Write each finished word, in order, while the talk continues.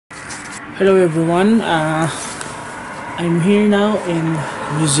Hello everyone, I'm here now in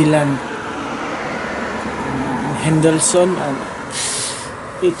New Zealand, in Henderson, and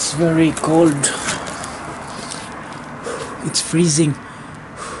it's very cold. It's freezing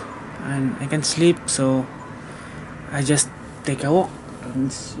and I can't sleep, so I just take a walk. And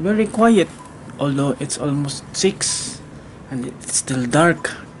it's very quiet, although it's almost 6 and it's still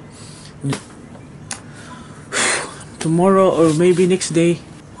dark. Tomorrow or maybe next day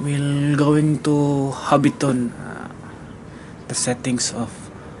we're going to HOBBITON, the settings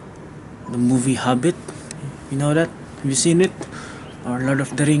of the movie Hobbit. You know that? Have you seen it? Or Lord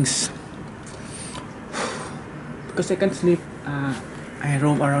of the Rings? Because I can't sleep, I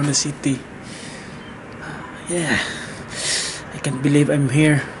roam around the city. Yeah, I can't believe I'm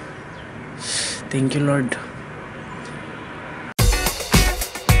here. Thank you, Lord.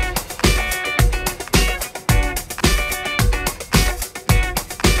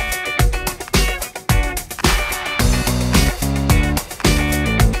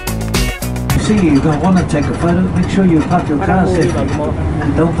 You're going to want to take a photo. Make sure you park your car safely.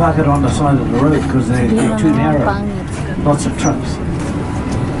 Don't park it on the side of the road because they're too narrow. Lots of trucks.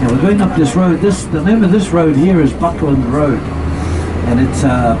 Now we're going up this road. The name of this road here is Buckland Road, and it's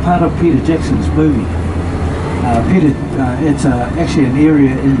part of Peter Jackson's movie. It's actually an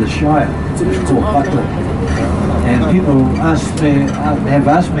area in the Shire. It's called Buckland. And people have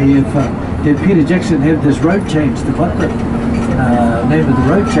asked me if did Peter Jackson have this road changed to Buckland? Name of the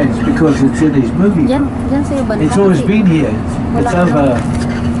road change because it's in his movie. It's always been here. It's over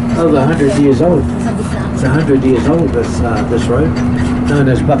 100 years old. It's 100 years old, this road, known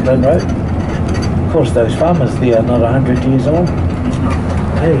as Buckland Road. Of course, those farmers there are not 100 years old.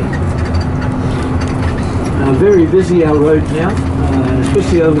 Hey, very busy our road now,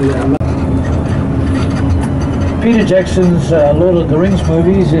 especially over there. Peter Jackson's Lord of the Rings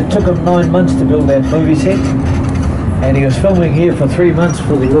movies. It took him 9 months to build that movie set. And he was filming here for 3 months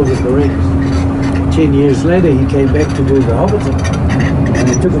for the Lord of the Rings. 10 years later he came back to do the Hobbiton. And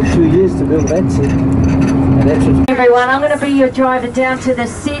it took him 2 years to build that set. And that's it. Everyone, I'm going to be your driver down to the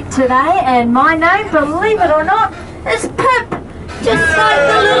set today, and my name, believe it or not, is Pip. Just like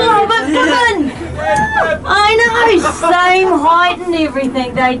the little Hobbit woman. I know, same height and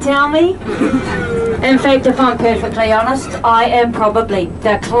everything, they tell me. In fact, if I'm perfectly honest, I am probably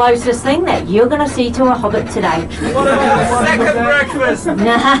the closest thing that you're going to see to a hobbit today. What about a second breakfast?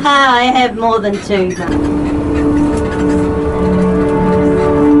 Nah, I have more than 2.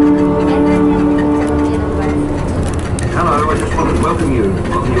 Hello, I just wanted to welcome you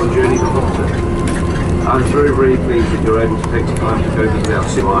on your journey to Hobbiton. I'm very, very pleased that you're able to take the time to go visit our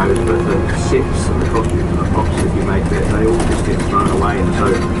civilized, but the sets and the costumes and the props that you make there, they all just get thrown away. And so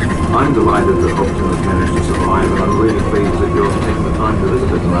I'm delighted that Hobbiton has managed to survive, and I'm really pleased that you're taking the time to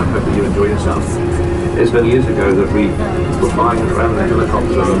visit it, and I hope that you enjoy yourself. It's been years ago that we were flying around in a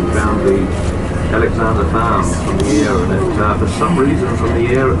helicopter and found the Alexander Farm from the air, and for some reason from the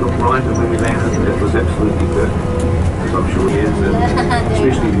air it looked right, and when we landed it was absolutely perfect. I'm sure he is, and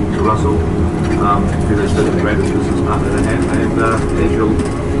especially to Russell, who has been a great business partner to have, and as you'll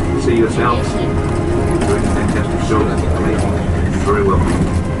see yourself, doing a fantastic job, amazing, very well.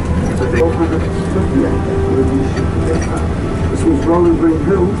 So this was Rolling Green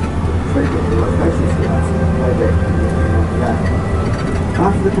Hill.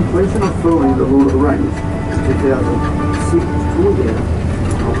 After the completion of filming The Lord of the Rings in 2006,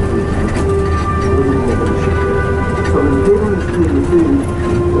 so in dealing with the film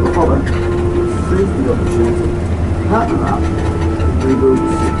for The Hobbit, seized the opportunity to partner up and rebuild the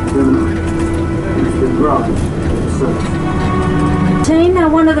permanent into the garage Team, now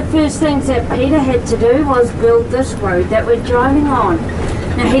one of the first things that Peter had to do was build this road that we're driving on.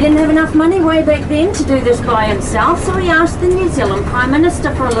 Now he didn't have enough money way back then to do this by himself, so he asked the New Zealand Prime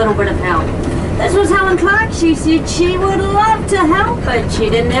Minister for a little bit of help. This was Helen Clark. She said she would love to help, but she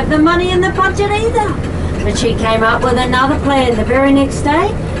didn't have the money in the budget either. But she came up with another plan. The very next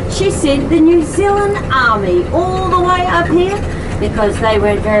day, she sent the New Zealand Army all the way up here because they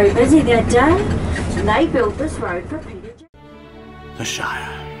were very busy that day. And they built this road for Peter. The Shire.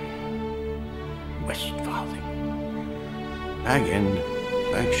 West Farthing. Bag End,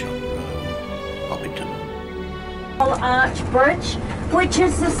 Bagshot Road, Hobbiton. Arch Bridge, which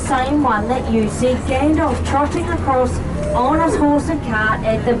is the same one that you see Gandalf trotting across on his horse and cart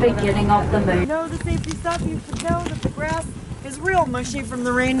at the beginning of the movie. You know the safety stuff, you should know that the grass is real mushy from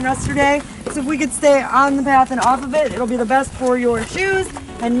the rain yesterday. So if we could stay on the path and off of it, it'll be the best for your shoes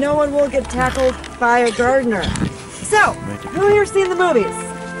and no one will get tackled by a gardener. So, who here's seen the movies?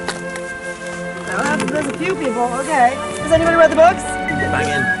 There's a few people, okay. Has anybody read the books? Bang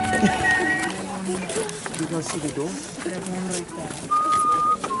in. not see the door.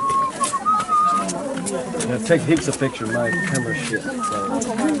 Yeah, take heaps of pictures, my camera shit. So.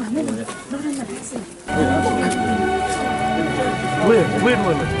 Weird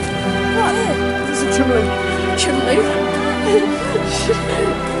women. What? This is a tribute.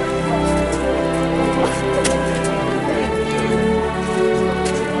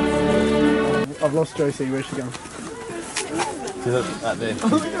 I've lost Josie, where's she going? She's out there. Did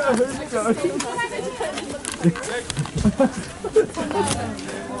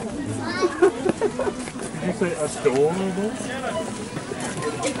you say adorable?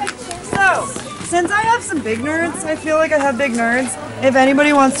 So, since I have some big nerds, I feel like I have big nerds. If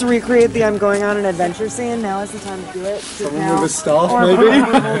anybody wants to recreate the I'm going on an adventure scene, now is the time to do it. Someone with a staff, maybe?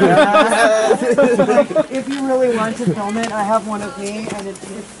 If you really want to film it, I have one of me, and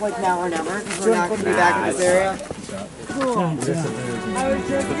it's like now or never, because we're not going to be back in this area. Cool. I was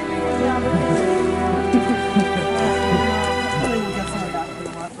just giving you the opportunity.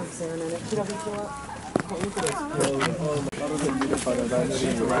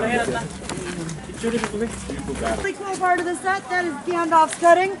 Really cool part of the set, that is Gandalf's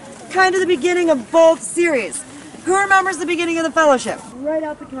cutting, kind of the beginning of both series. Who remembers the beginning of the Fellowship? Right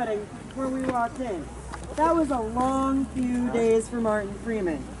out the cutting, where we walked in. That was a long few days for Martin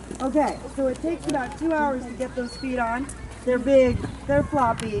Freeman. Okay, so it takes about 2 hours to get those feet on. They're big, they're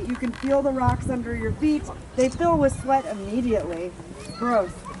floppy, you can feel the rocks under your feet. They fill with sweat immediately.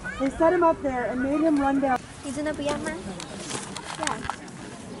 Gross. They set him up there and made him run down. He's in a pajama? Yeah.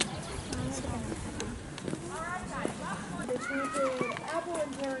 They painted apple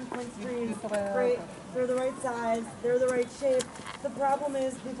and pear and quince trees. Great. They're the right size, they're the right shape. The problem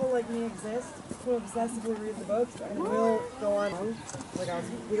is people like me exist who obsessively read the books and will go on. Like I was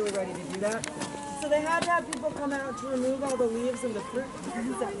really ready to do that. So they had to have people come out to remove all the leaves and the fruit.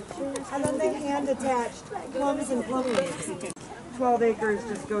 And then they hand attached plums and plum leaves. 12 acres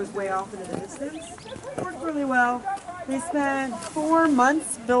just goes way off into the distance. Worked really well. They spent 4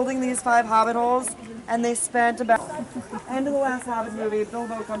 months building these 5 hobbit holes, and they spent about end of the last Hobbit movie,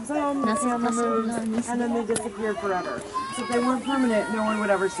 Bilbo comes home, the camera moves, and then they disappear forever. So if they weren't permanent, no one would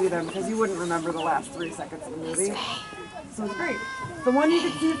ever see them because you wouldn't remember the last 3 seconds of the movie. So it's great. The one you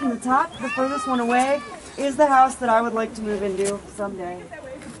can see from the top, the furthest one away, is the house that I would like to move into someday.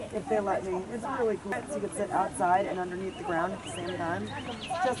 If they let me. It's really cool. So you can sit outside and underneath the ground at the same time. It's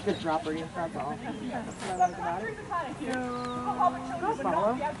just good property, that's all. That's what I like about it. Go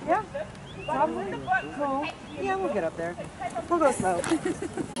follow. Yeah. Probably. Cool. Yeah, we'll get up there. We'll go slow.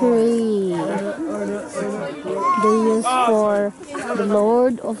 Tree. They use for the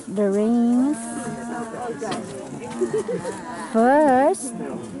Lord of the Rings. First,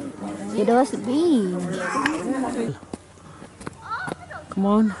 it was bee. Come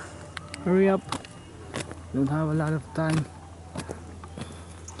on, hurry up. Don't have a lot of time.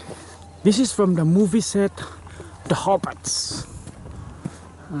 This is from the movie set, The Hobbits.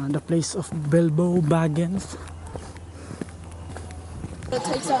 The place of Bilbo Baggins.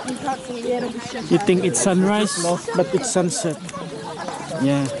 You think it's sunrise, but it's sunset.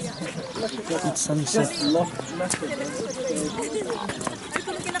 Yeah, it's sunset.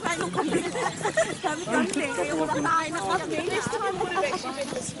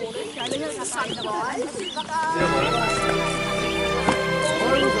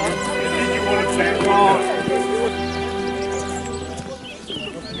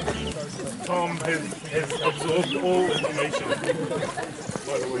 Tom has absorbed all information.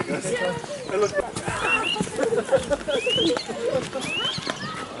 By the way, guys.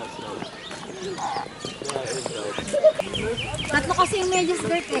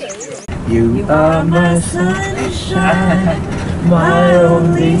 You are my sunshine, my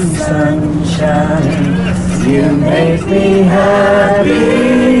only sunshine. You make me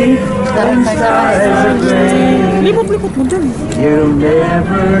happy when skies are gray. You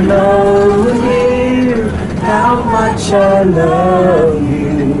never know, dear, how much I love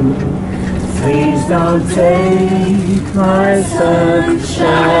you. Please don't take my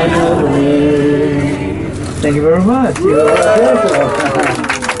sunshine away. Thank you very much. You're welcome.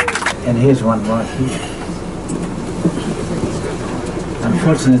 And here's one right here.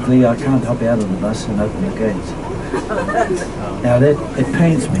 Unfortunately, I can't hop out of the bus and open the gates. Now it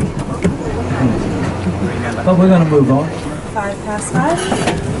pains me. But we're going to move on.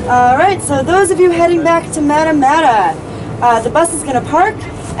 5:05. All right, so those of you heading back to Matamata, the bus is going to park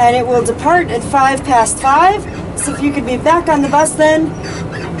and it will depart at 5:05. So if you could be back on the bus then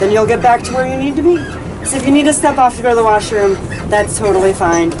you'll get back to where you need to be. So if you need to step off to go to the washroom, that's totally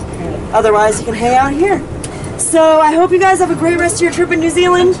fine. Otherwise, you can hang out here. So I hope you guys have a great rest of your trip in New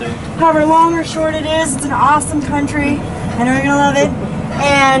Zealand. However long or short it is, it's an awesome country. I know you're gonna love it.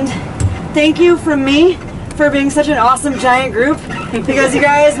 And thank you from me for being such an awesome giant group, because you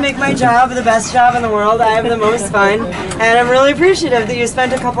guys make my job the best job in the world. I have the most fun, and I'm really appreciative that you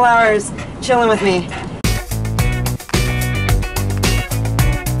spent a couple hours chilling with me.